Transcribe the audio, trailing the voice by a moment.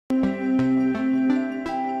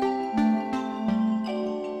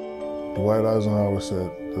Dwight Eisenhower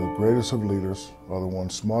said, the greatest of leaders are the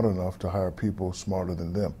ones smart enough to hire people smarter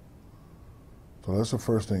than them. So that's the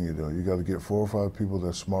first thing you do. You got to get 4 or 5 people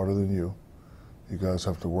that's smarter than you. You guys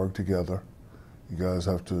have to work together. You guys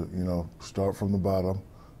have to, start from the bottom.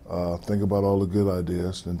 Think about all the good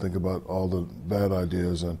ideas, then think about all the bad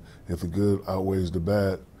ideas. And if the good outweighs the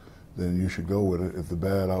bad, then you should go with it. If the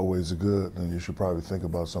bad outweighs the good, then you should probably think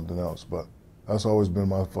about something else. But that's always been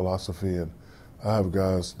my philosophy. And I have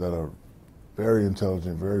guys that are very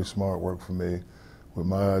intelligent, very smart, work for me with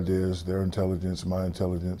my ideas, their intelligence, my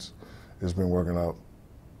intelligence. It's been working out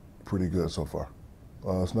pretty good so far.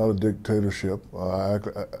 It's not a dictatorship. I act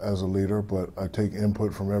as a leader, but I take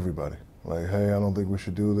input from everybody. Like, hey, I don't think we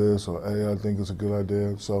should do this, or hey, I think it's a good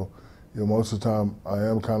idea. So, most of the time I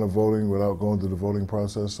am kind of voting without going through the voting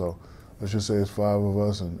process. So let's just say it's 5 of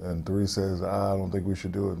us and 3 says, I don't think we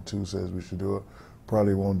should do it, and 2 says we should do it.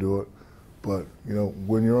 Probably won't do it. But,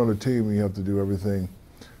 when you're on a team, you have to do everything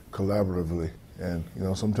collaboratively. And,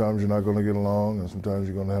 sometimes you're not going to get along, and sometimes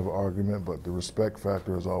you're going to have an argument, but the respect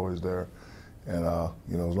factor is always there. And,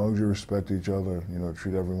 as long as you respect each other,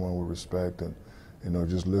 treat everyone with respect and,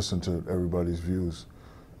 just listen to everybody's views,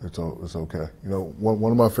 it's okay.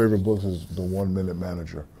 One of my favorite books is The 1 Minute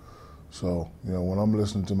Manager. So, when I'm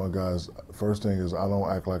listening to my guys, first thing is I don't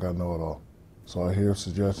act like I know it all. So I hear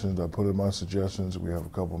suggestions, I put in my suggestions, we have a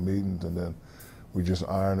couple meetings, and then we just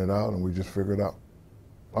iron it out and we just figure it out.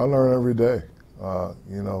 I learn every day, but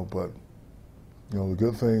the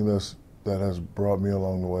good thing that has brought me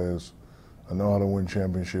along the way is I know how to win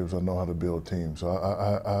championships, I know how to build teams. So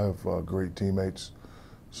I have great teammates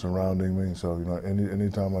surrounding me, so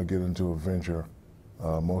anytime I get into a venture,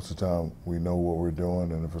 most of the time we know what we're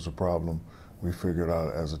doing, and if it's a problem, we figure it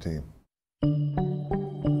out as a team.